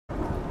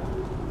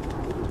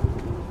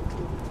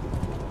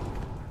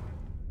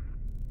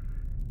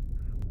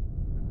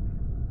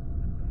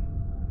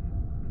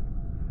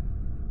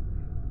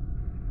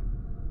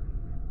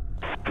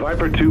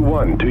Viper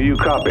 2-1, do you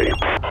copy?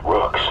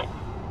 Rooks.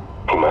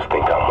 He must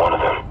think I'm one of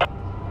them.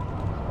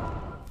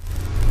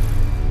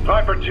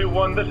 Viper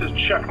 2-1, this is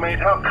Checkmate.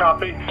 How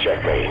copy?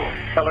 Checkmate.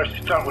 Heller's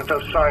stunt with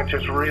those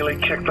scientists really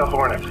kicked the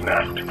hornet's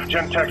nest.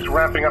 Gentek's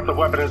ramping up the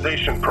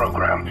weaponization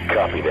program.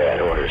 Copy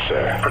that order,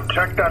 sir.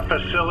 Protect that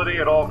facility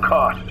at all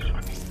costs.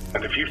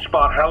 And if you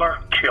spot Heller,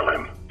 kill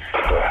him.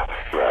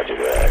 Roger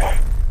that.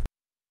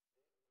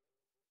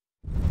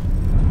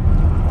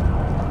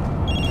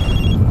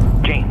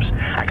 James,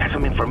 I got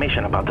some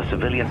information about the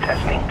civilian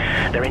testing.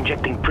 They're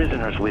injecting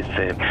prisoners with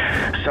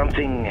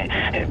something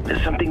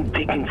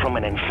taken from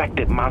an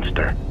infected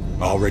monster.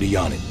 Already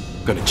on it.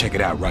 Gonna check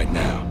it out right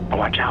now.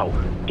 Watch out.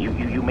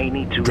 You may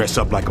need to... Dress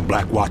up like a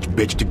Black Watch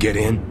bitch to get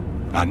in?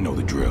 I know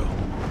the drill.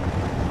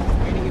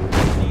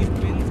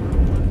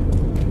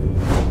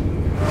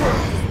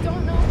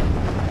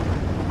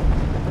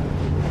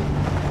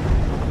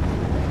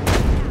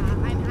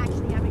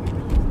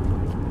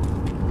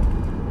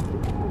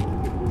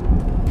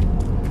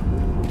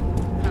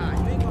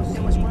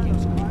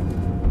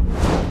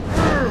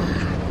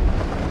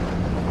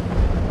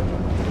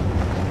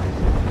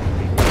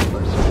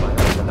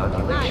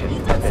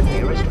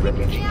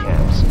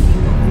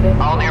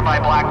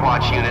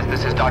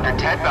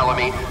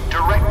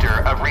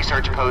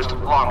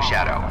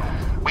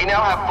 We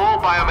now have full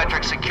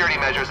biometric security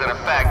measures in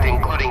effect,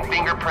 including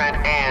fingerprint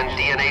and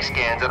DNA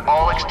scans at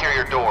all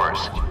exterior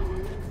doors.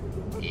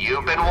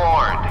 You've been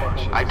warned.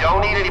 I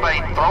don't need anybody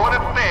throwing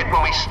a fit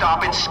when we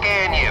stop and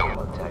scan you.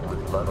 Contact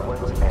with loved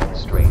ones and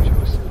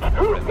strangers.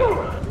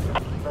 Remember,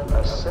 even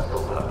a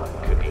simple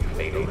hug could be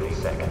fatal in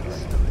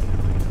seconds.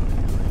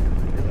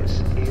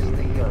 This is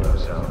the Yellow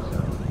Zone,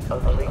 a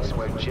place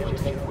where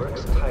Gentek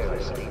works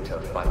tirelessly to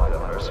fight the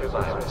Mercer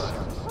virus.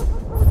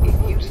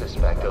 If you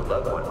suspect a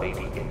loved one may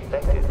be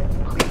infected,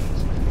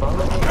 please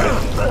volunteer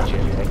for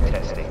Gentek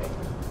testing.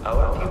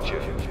 Our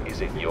future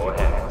is in your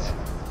hands.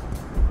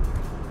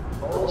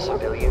 All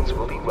civilians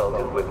will be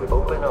welcomed with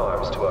open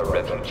arms to our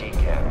refugee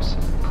camps.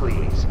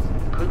 Please,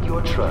 put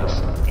your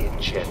trust in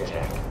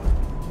Gentek.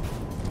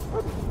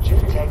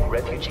 Gentek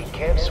refugee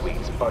camp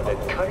suites are the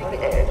cutting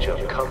edge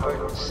of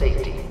comfort,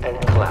 safety, and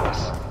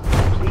class.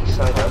 Please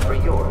sign up for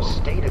your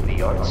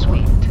state-of-the-art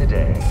suite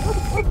today.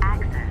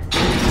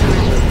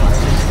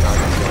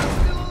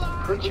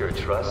 Put your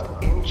trust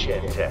in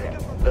Gentek,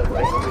 the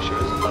vanquishers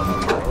of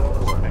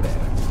modern warfare.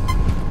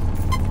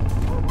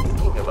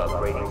 Thinking of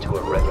upgrading to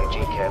a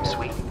refugee camp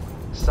suite?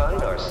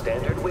 Sign our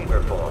standard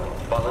waiver form,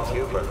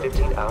 volunteer for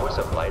 15 hours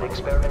of light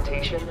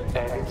experimentation,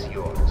 and it's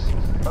yours.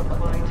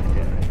 Apply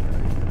today.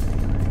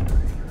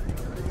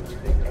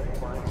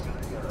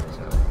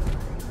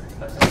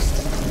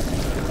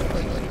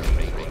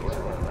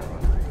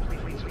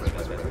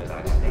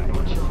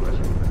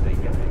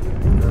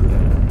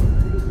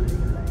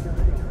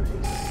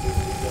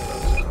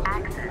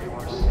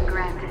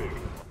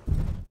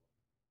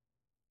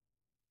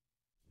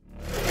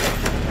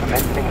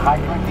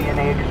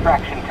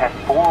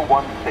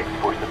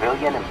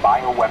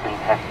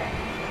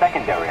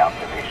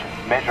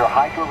 Measure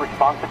Hydra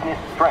responsiveness,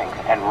 strength,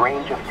 and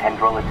range of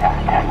tendril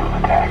attack.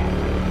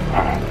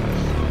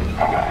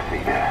 I gotta see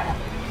this.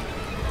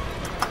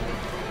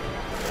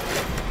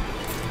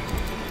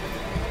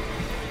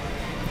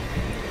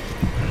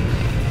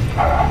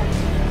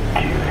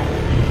 Cute.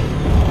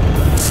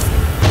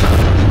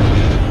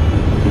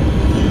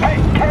 Hey,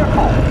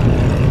 careful!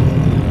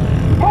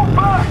 Move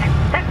back!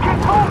 It's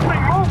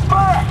convulsing! Move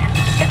back!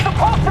 It's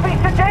supposed to be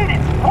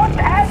sedated! What's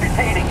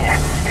agitating it?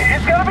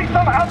 It's gotta be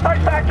some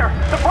outside factor!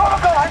 The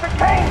protocol hasn't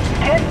changed!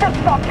 Get the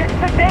subject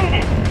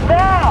sedated!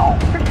 Now!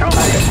 It's too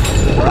late!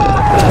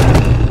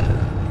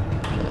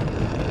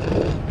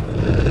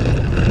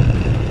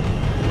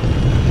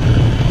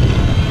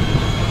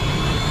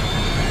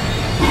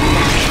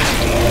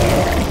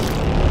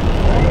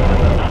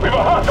 We have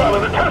a hostile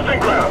in the testing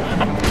grounds!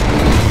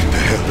 What the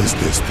hell is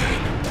this thing?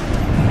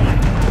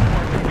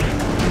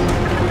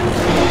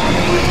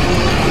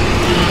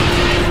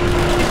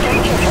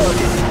 Engaging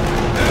target!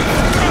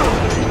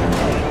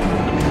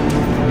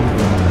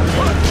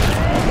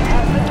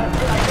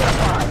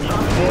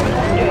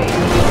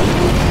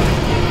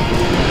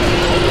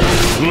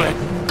 Let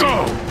go!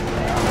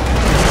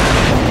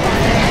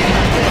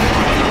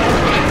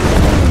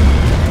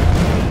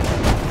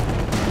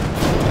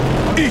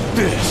 Eat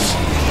this!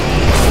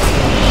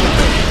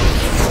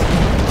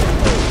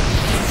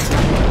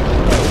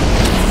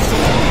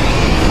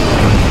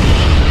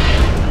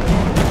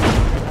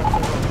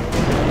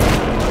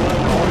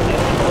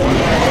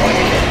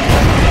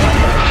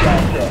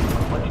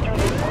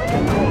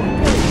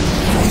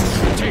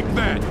 Take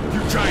that,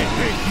 you giant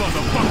pig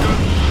motherfucker!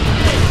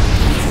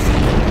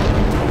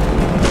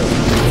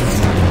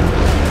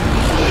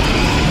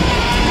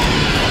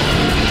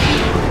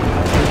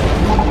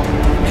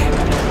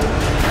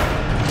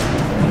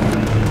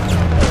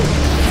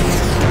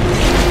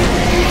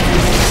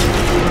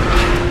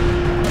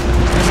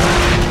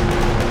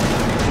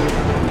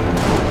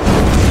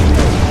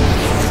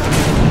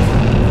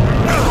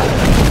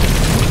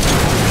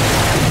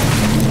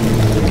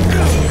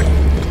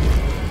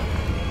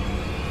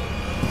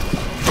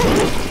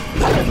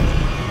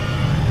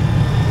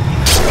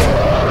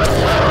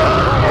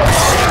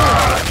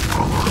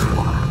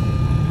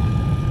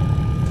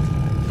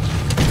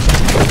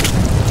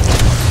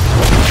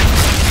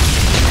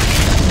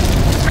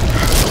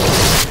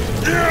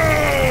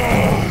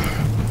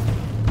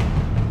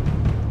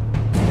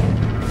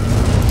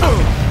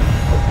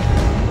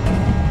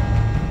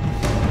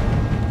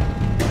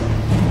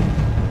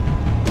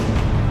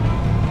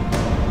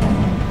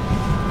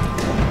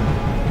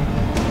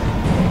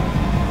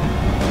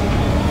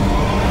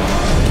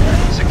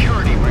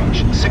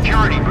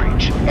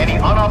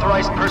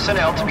 unauthorized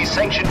personnel to be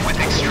sanctioned with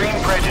extreme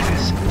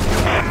prejudice.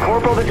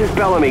 Corporal, this is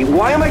Bellamy.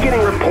 Why am I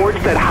getting reports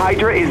that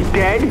Hydra is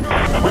dead?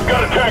 We've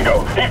got a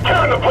tango. He's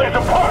tearing the place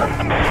apart.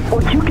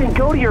 Well, you can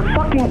go to your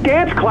fucking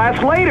dance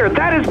class later.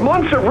 That is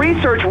months of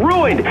research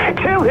ruined.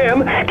 Kill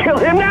him. Kill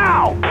him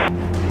now.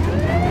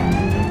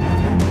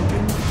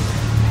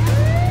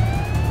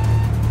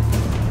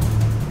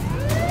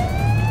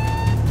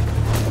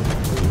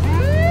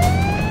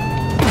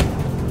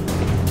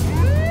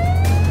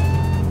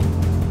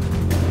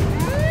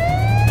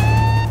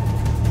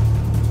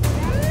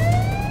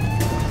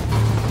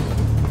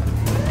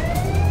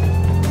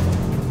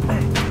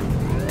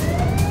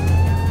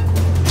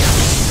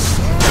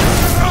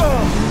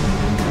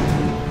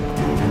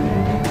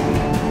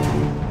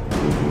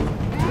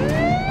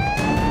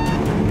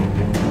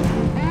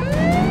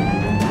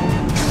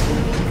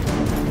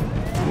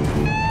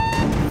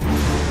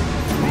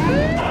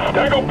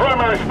 Tango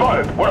primary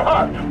spotted. We're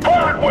hot.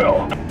 Fire at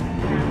will.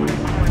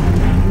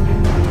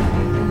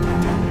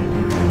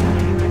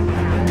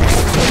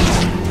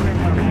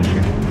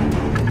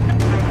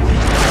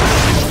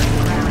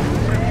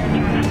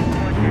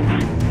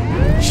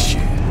 Shit,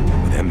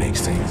 well, that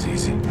makes things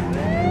easy.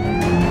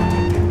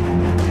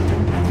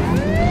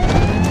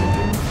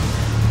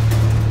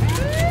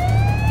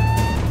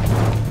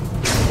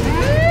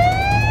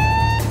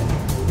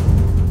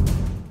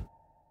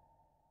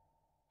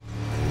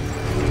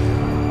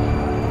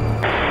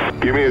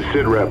 Give me a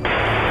sit rep.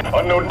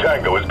 Unknown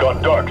tango has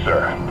gone dark,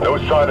 sir. No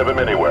sign of him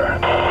anywhere.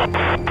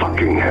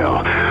 Fucking hell.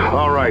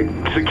 All right,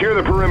 secure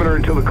the perimeter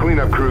until the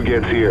cleanup crew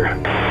gets here.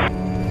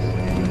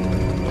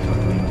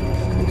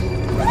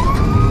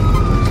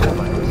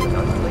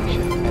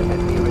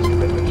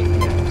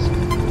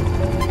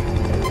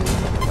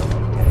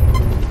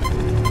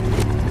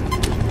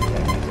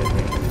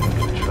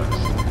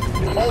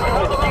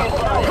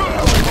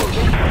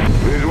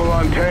 Visual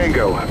on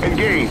tango.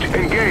 Engage,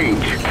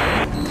 engage.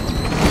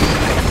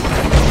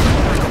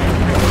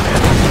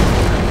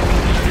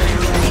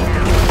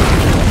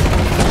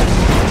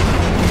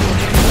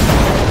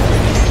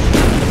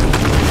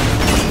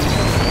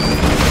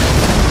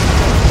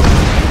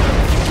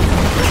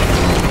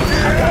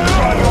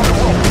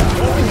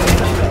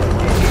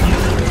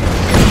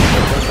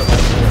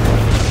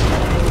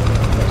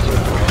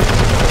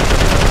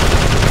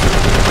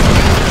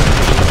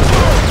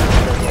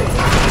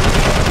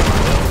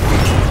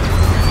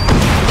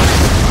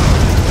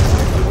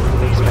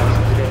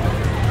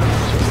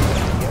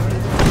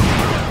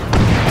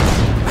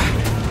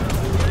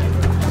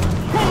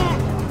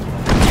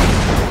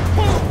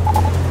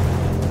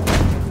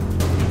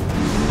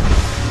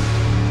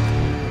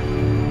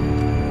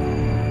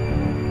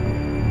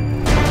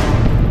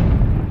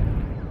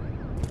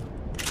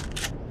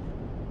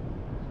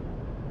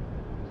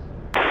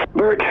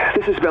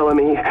 This is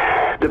Bellamy.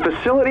 The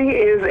facility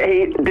is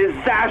a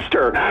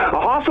disaster. A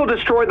hostile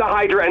destroyed the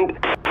Hydra and...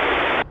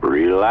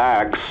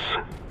 Relax.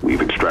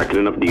 We've extracted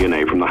enough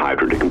DNA from the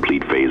Hydra to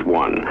complete Phase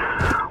 1.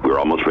 We're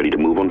almost ready to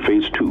move on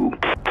Phase 2.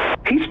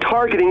 He's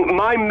targeting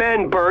my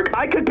men, Berg.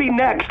 I could be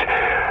next.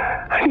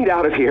 I need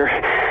out of here.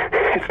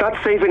 It's not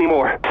safe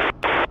anymore.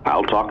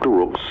 I'll talk to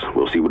Rooks.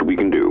 We'll see what we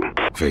can do.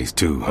 Phase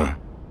 2, huh?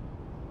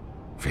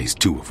 Phase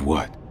 2 of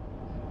what?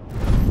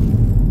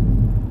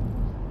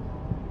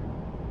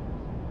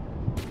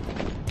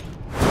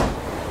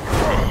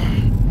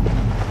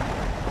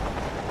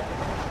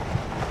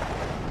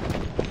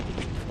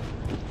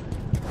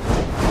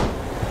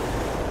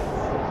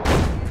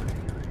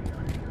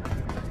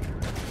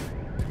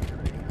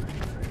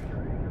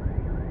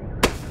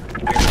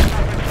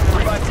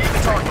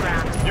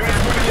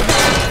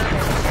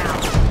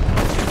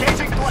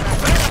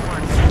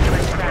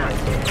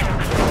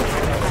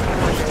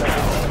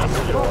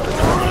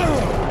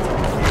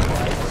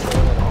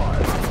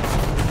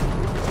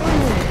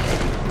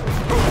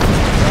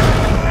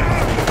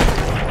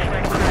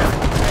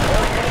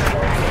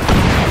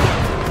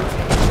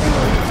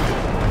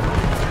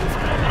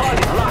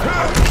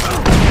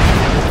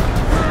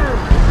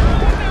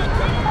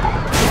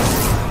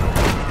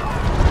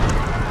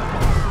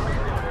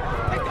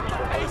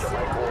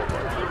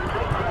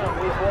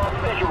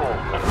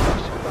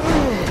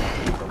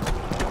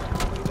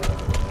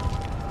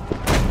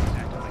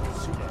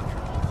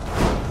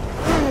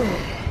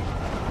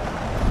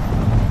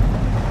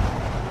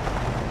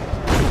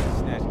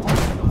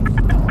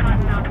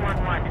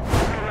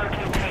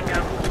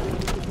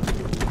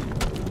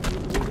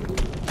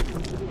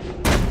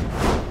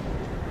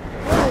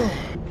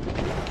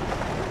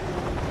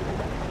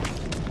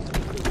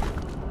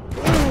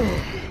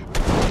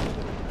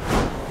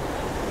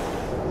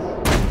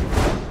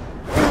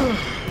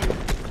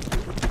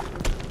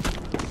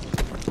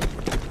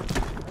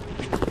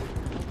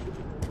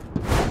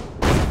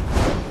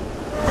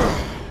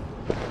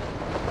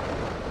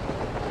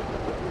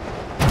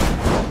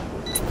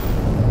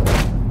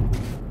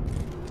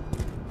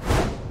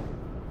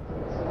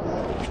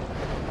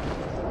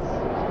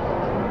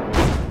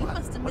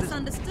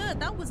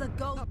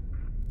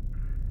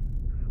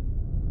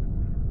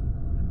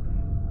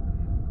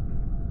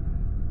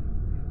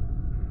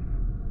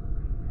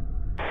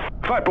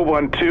 Viper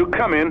 1-2,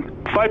 come in.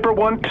 Viper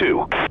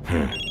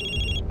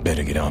 1-2.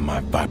 Better get on my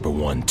Viper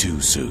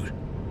 1-2 suit.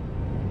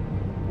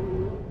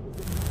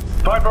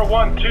 Viper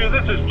 1-2,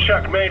 this is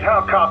Checkmate.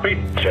 How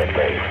copy?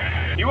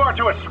 Checkmate. You are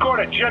to escort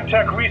a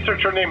Gentech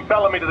researcher named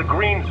Bellamy to the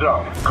Green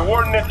Zone.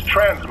 Coordinates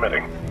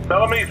transmitting.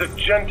 Bellamy's a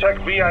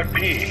Gentech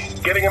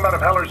VIP. Getting him out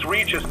of Heller's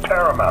reach is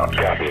paramount.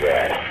 Copy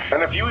that.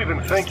 And if you even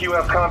think you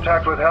have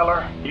contact with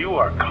Heller, you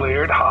are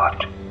cleared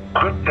hot.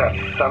 Put that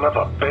son of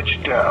a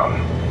bitch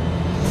down.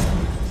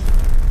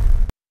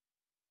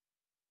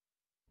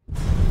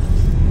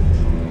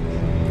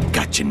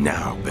 Got you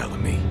now,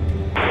 Bellamy.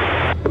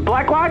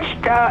 Blackwatch?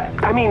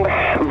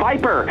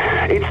 Viper.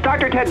 It's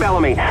Dr. Ted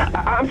Bellamy.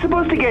 I'm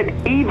supposed to get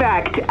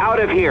evac'd out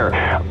of here.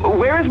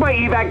 Where is my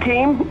evac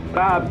team?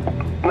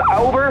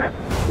 Over.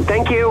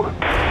 Thank you.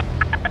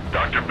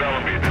 Dr.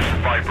 Bellamy, this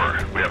is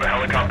Viper. We have a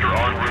helicopter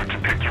en route to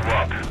pick you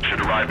up.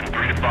 Should arrive in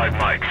 3 to 5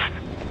 mics.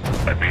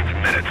 That means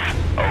minutes.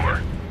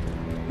 Over.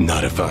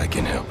 Not if I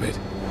can help it.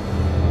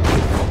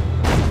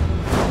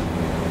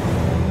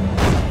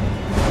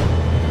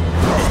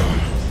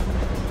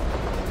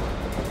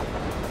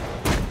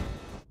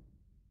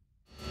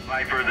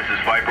 Viper, this is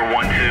Viper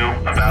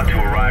 1-2. About to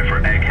arrive for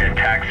Egghead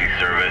taxi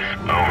service.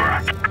 Over.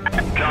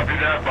 Copy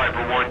that,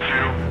 Viper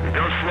 1-2.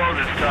 Go slow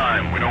this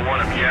time. We don't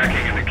want him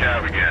yakking in the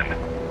cab again.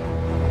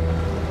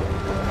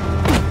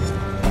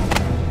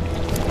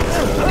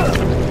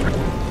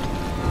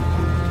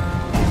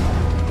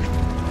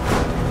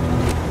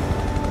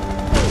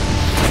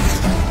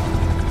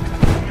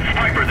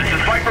 Viper, this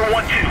is Viper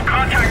 1-2.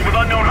 Contact with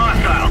unknown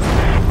hostile.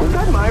 Was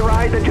that my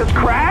ride that just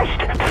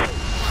crashed?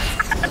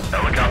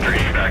 Helicopter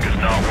evac is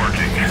not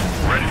working.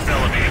 Ready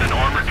Bellamy in an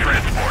armored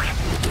transport.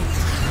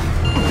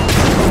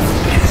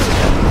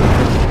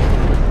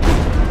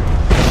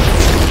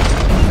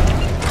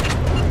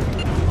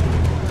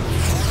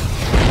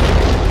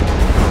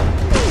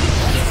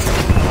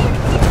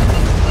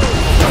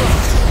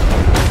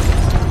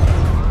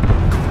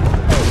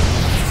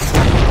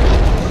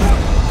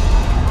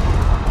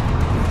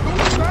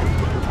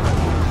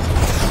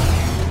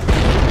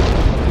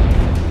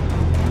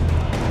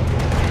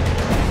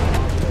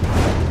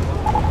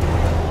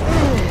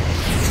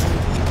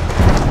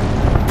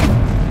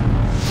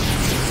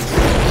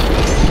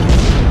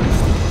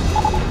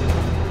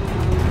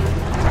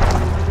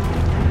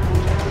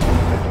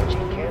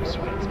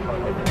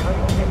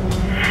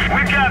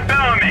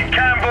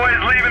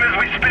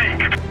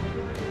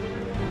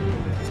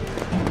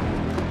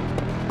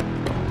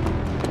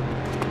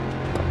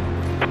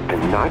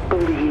 Not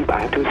believe I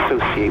have to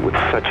associate with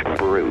such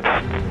brutes.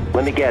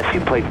 Let me guess,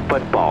 you play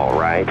football,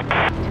 right?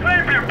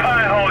 Leave your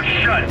pie hole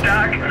shut,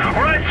 Doc,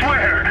 or I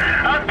swear,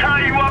 I'll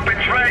tie you up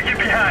and drag you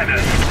behind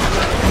us.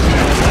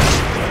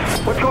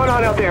 What's going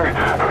on out there?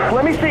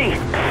 Let me see.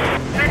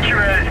 Sit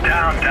your ass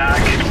down, Doc.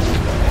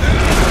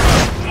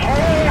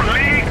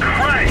 Holy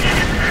Christ!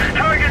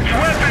 Target's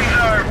weapons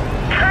are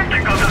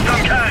tentacles of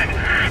some kind.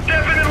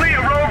 Definitely a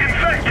rogue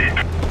infected.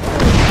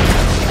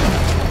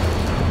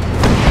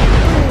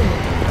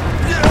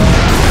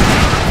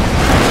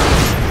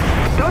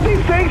 Don't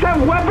these things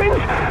have weapons?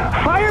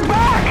 Fire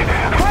back!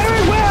 Fire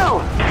at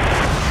will!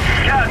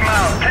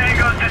 Cottonmouth,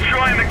 Tango's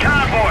destroying the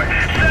convoy.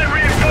 Send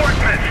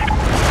reinforcements.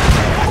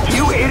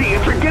 You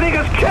idiots are getting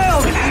us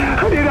killed!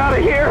 I need out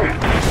of here!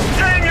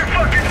 Stay in your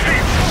fucking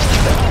seat!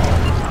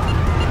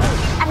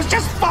 I was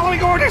just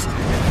following orders!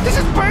 This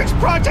is Berg's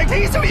project,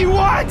 he's who you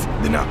want!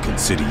 Then I'll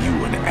consider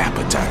you an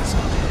appetizer.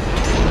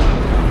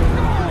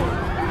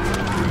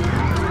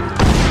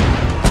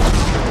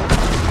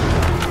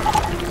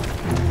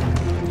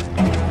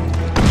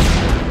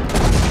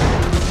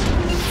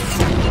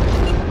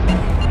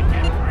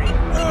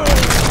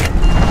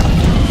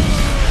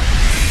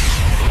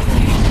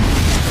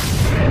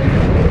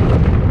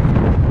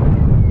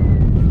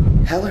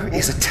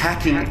 Is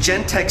attacking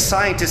Gentech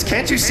scientists.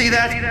 Can't you see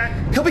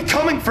that? He'll be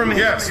coming for me.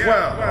 Yes,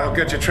 well, I'll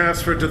get you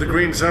transferred to the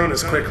Green Zone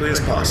as quickly as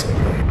possible.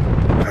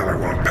 Heller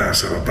won't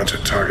pass up a bunch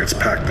of targets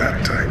packed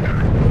that tight.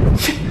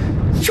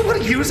 You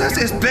want to use us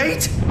as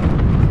bait?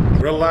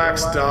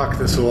 Relax, Doc.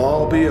 This will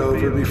all be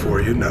over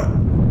before you know.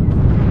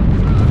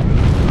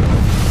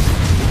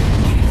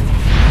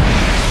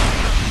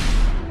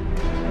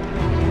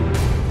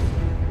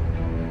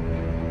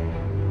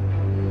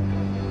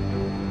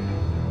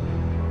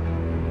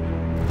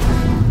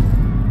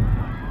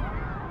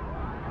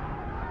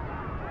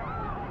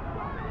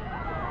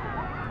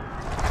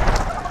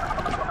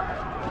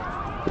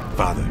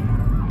 Father,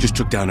 just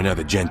took down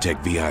another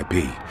Gentech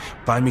VIP.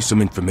 Find me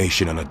some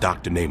information on a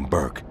doctor named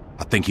Burke.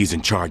 I think he's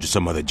in charge of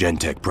some other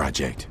Gentech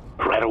project.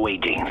 Right away,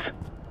 James.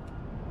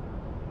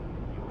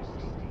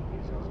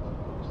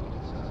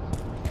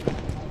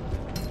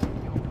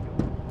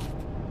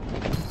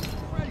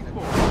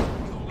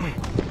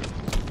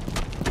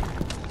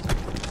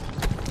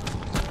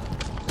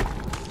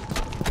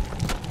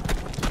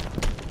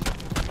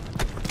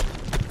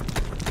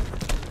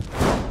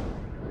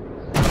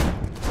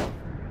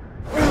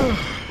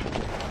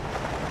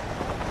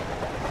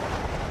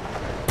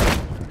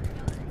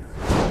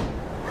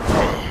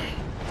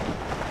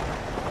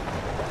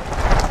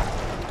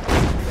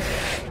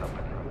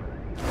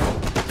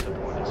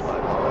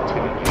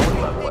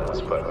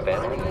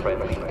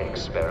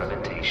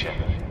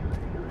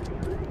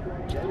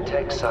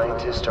 Gentek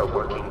scientists are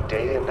working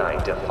day and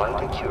night to find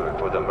a cure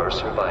for the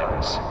Mercer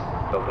virus,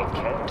 but we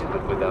can't do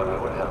it without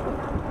your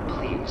help.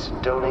 Please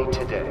donate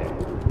today.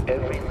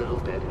 Every little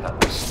bit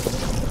helps.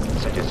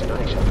 Such as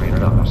donation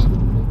 $300.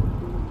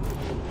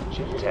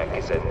 Gentek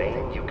is a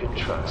name you can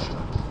trust.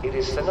 It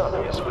is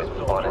synonymous with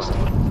honesty,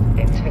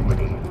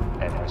 integrity,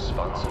 and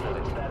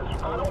responsibility.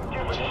 I don't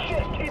give a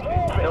shit. Keep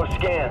moving. No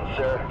scans,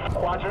 sir.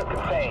 Quadrant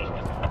contained.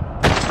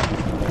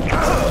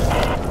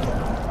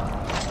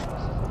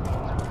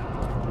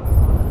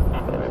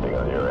 Anything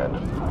on your end?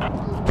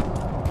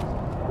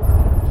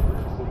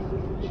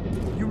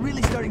 You're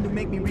really starting to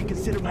make me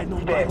reconsider my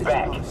Stand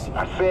back.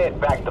 I said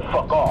back the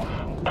fuck off.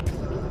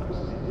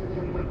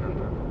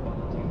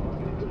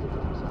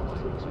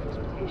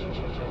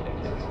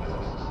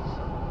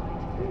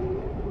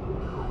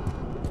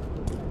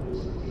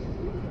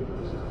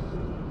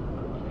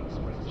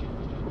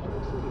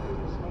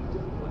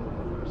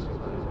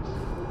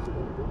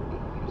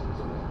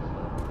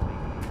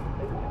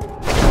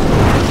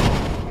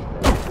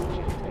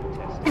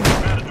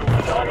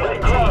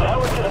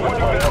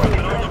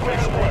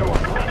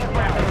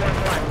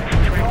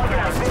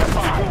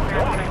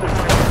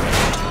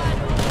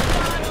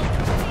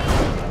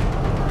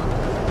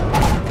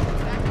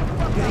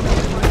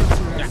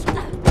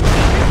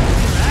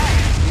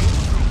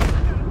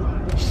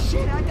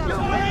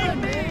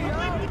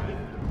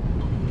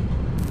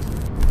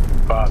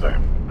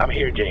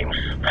 James,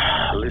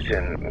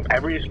 listen, I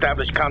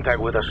re-established contact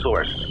with a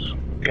source.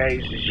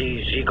 Okay,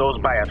 she goes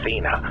by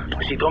Athena.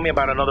 She told me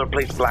about another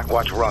place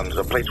Blackwatch runs,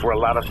 a place where a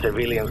lot of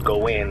civilians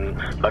go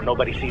in, but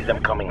nobody sees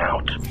them coming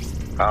out.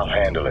 I'll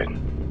handle it.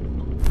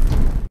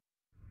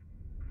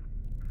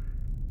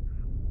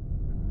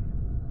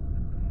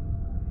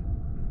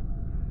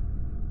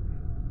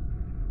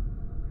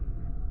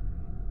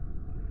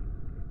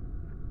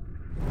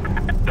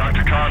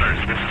 Dr.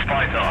 Connors, this is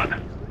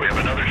Python. We have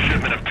another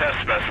shipment of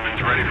test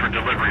specimens ready for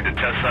delivery to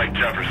Test Site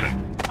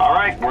Jefferson. All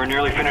right, we're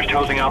nearly finished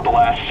hosing out the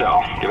last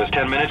cell. Give us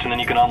 10 minutes and then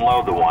you can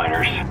unload the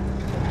whiners.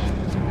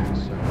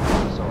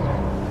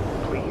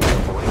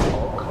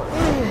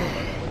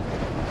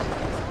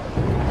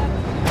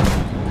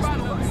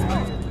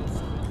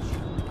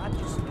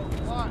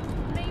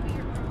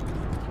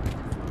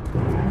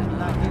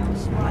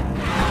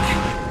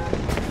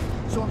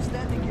 So I'm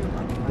standing here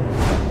like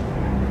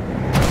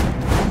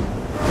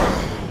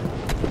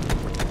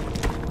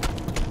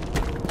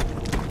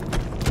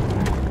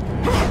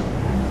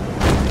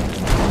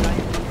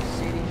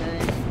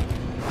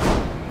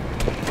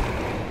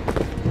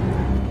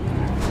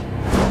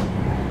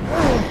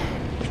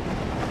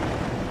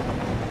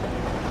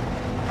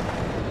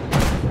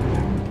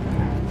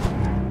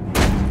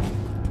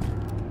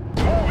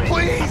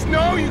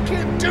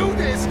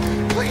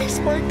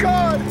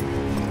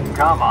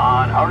Come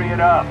on, hurry it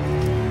up.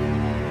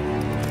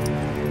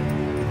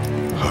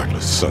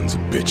 Heartless sons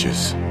of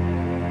bitches.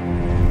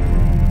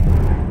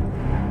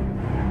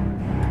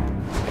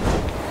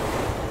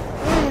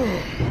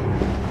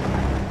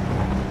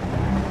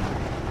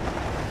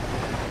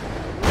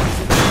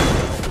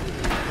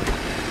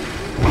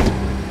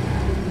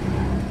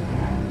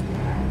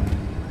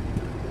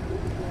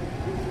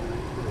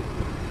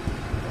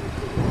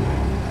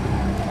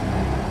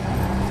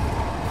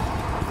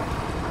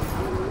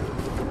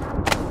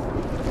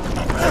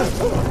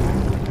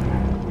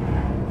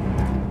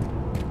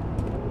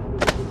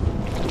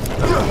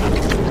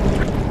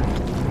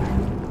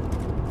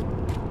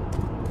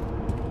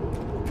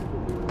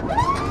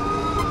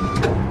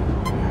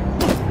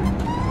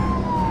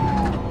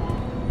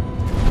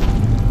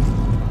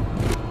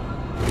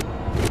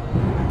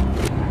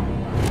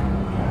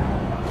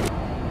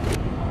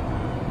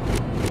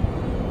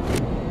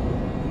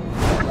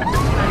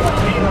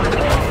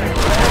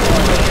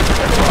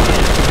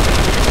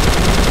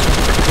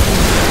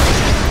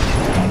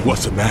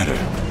 What's the matter?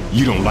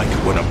 You don't like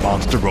it when a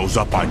monster rolls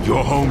up on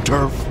your home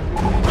turf?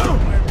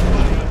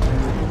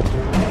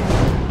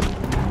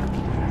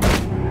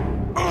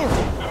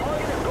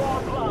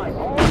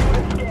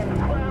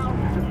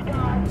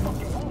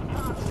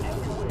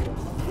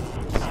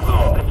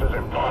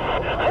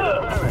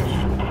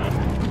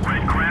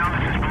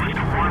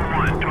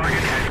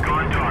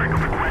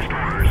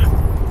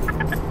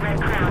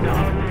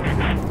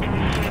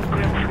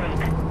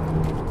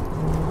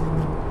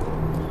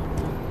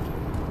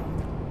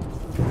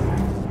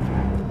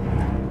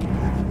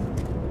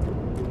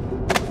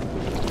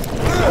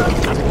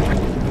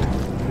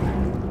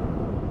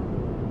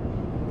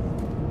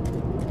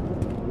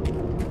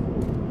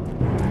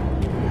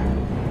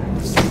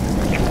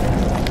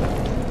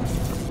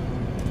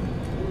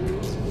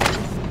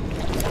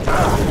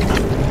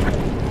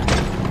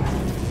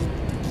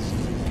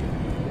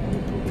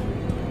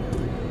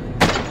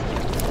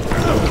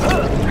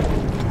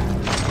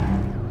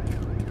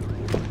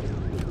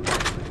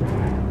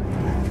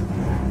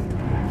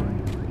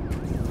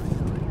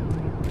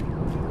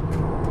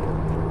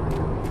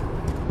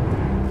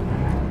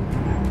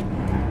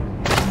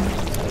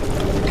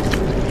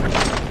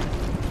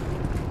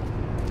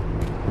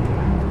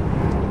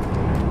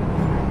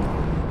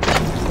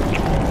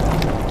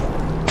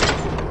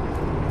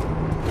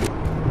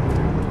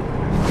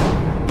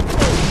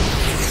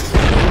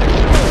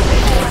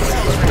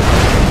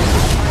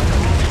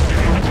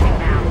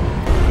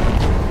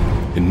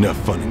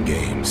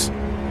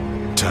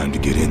 time to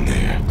get in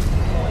there.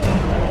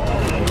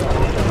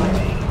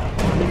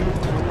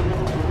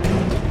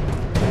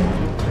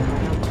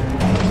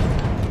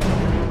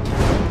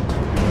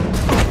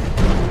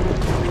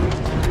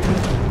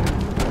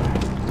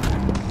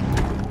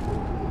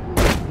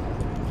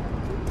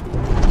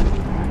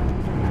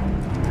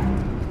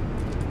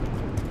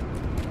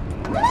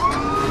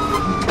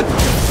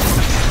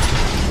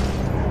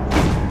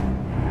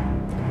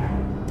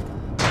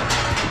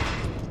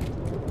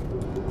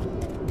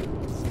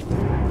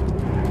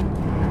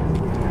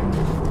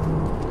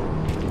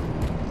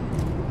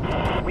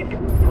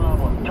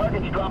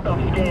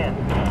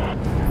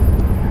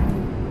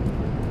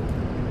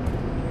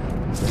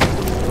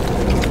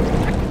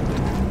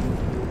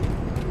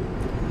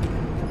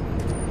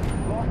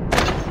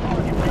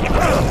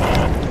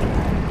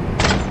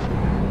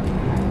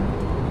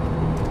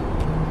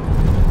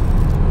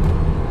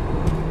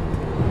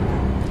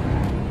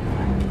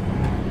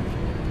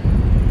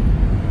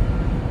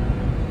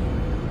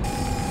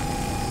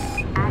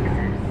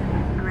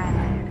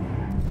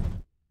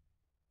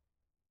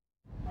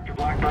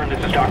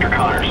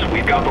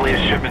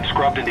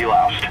 Scrubbed and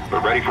deloused.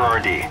 We're ready for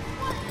R&D. Why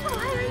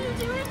are you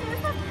doing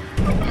this?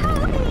 Help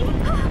me!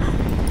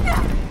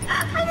 I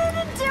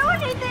didn't do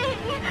anything!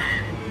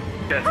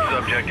 Test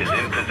subject is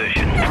in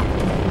position.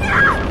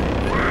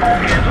 All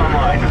hands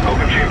online.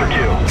 Open chamber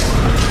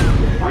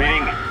 2.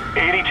 Reading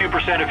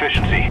 82%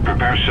 efficiency.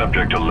 Prepare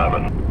subject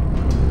 11.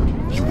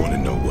 You want to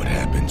know what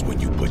happens when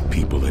you put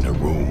people in a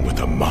room with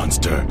a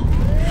monster?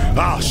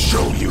 I'll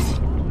show you!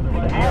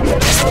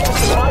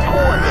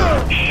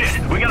 Shit,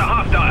 we got a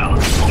hostile.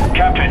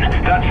 Captain,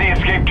 that's the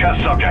escape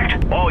test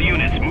subject. All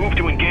units, move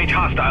to engage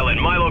hostile in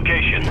my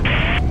location.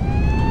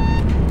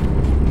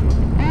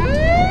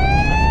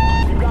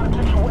 You've got a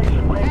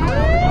situation where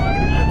ground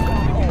target is just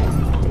gone home.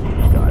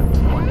 God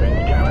fucking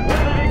damn it,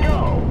 where did he go?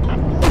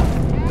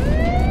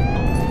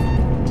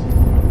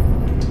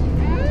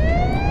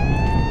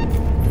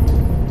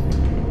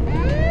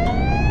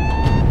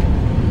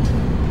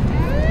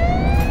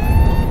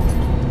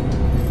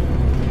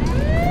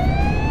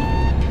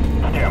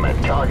 Damn it,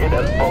 target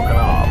has broken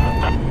off.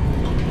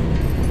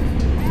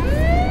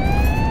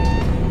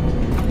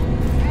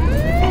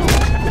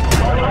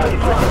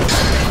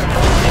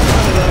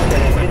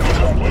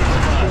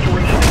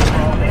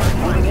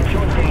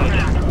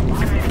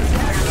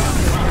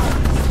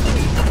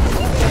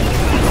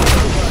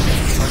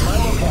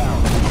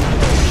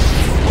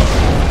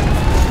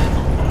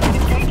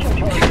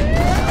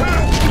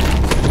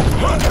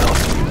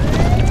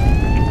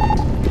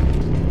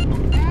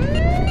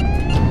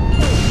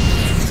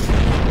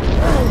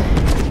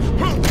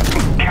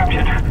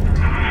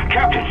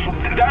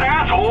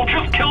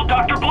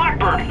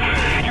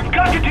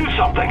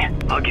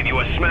 I'll give you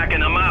a smack in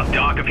the mouth,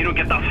 Doc, if you don't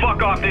get the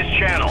fuck off this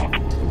channel.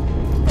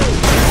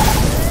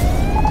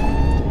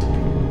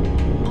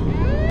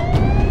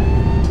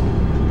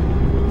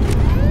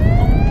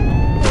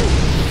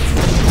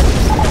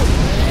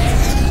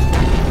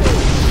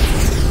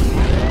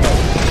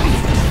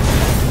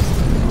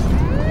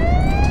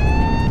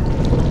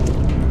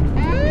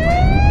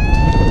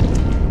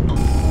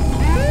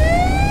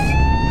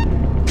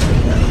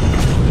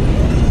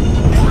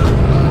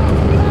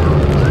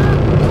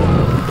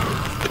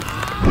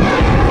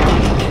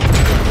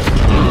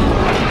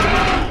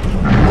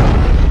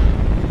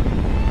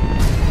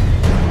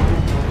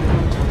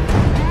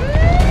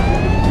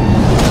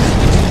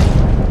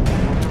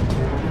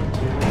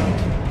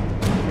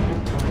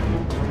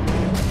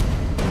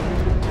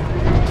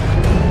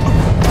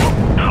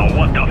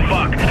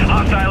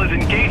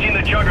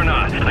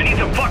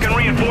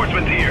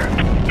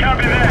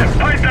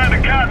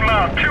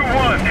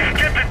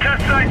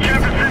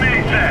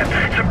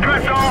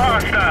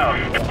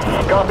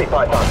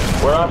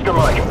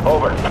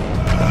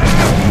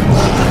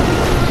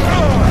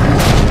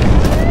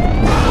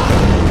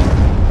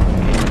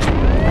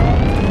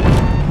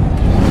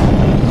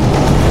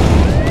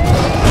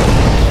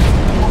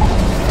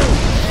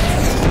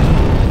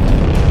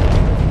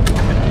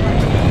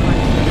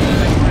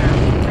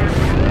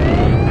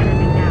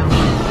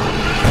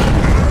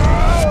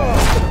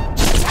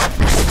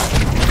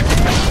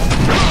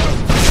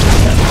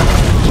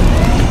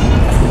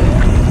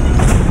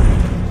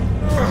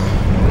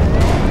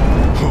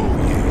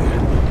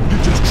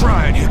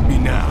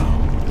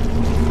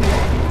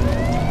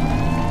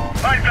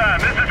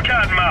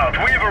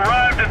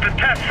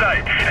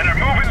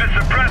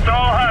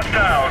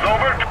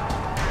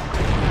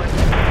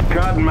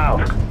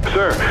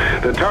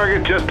 The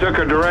target just took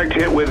a direct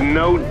hit with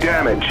no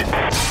damage.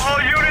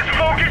 All units,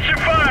 focus your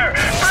fire!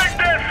 Break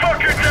that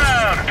fucker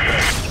down!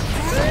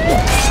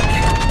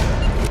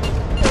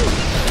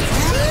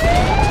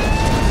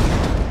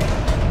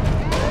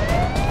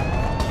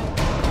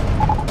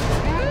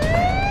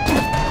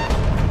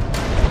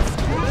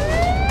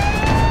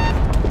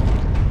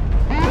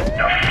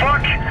 The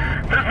fuck?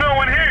 There's no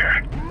one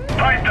here.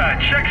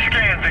 Python, check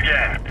scans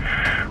again.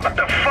 What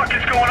the fuck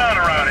is going on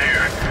around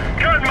here?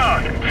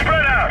 Cottonmouth,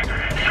 spread out.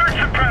 Search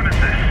the premises.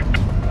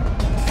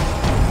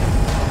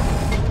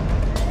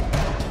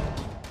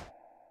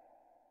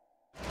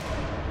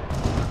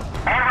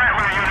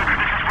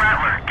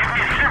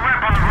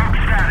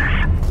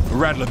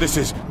 Rattler, this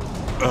is...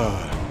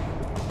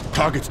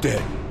 Target's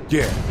dead.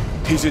 Yeah,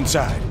 he's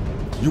inside.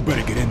 You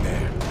better get in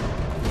there.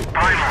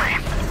 Finally.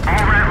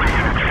 All Rattler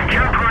units,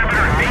 secure perimeter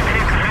and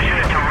maintain position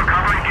until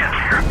recovery gets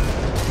here.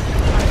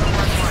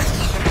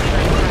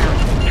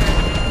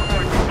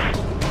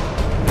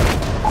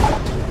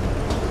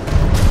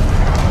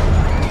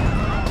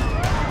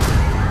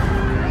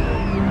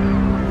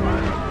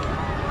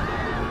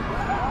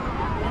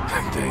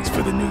 Thanks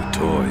for the new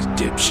toys,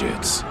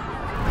 dipshits.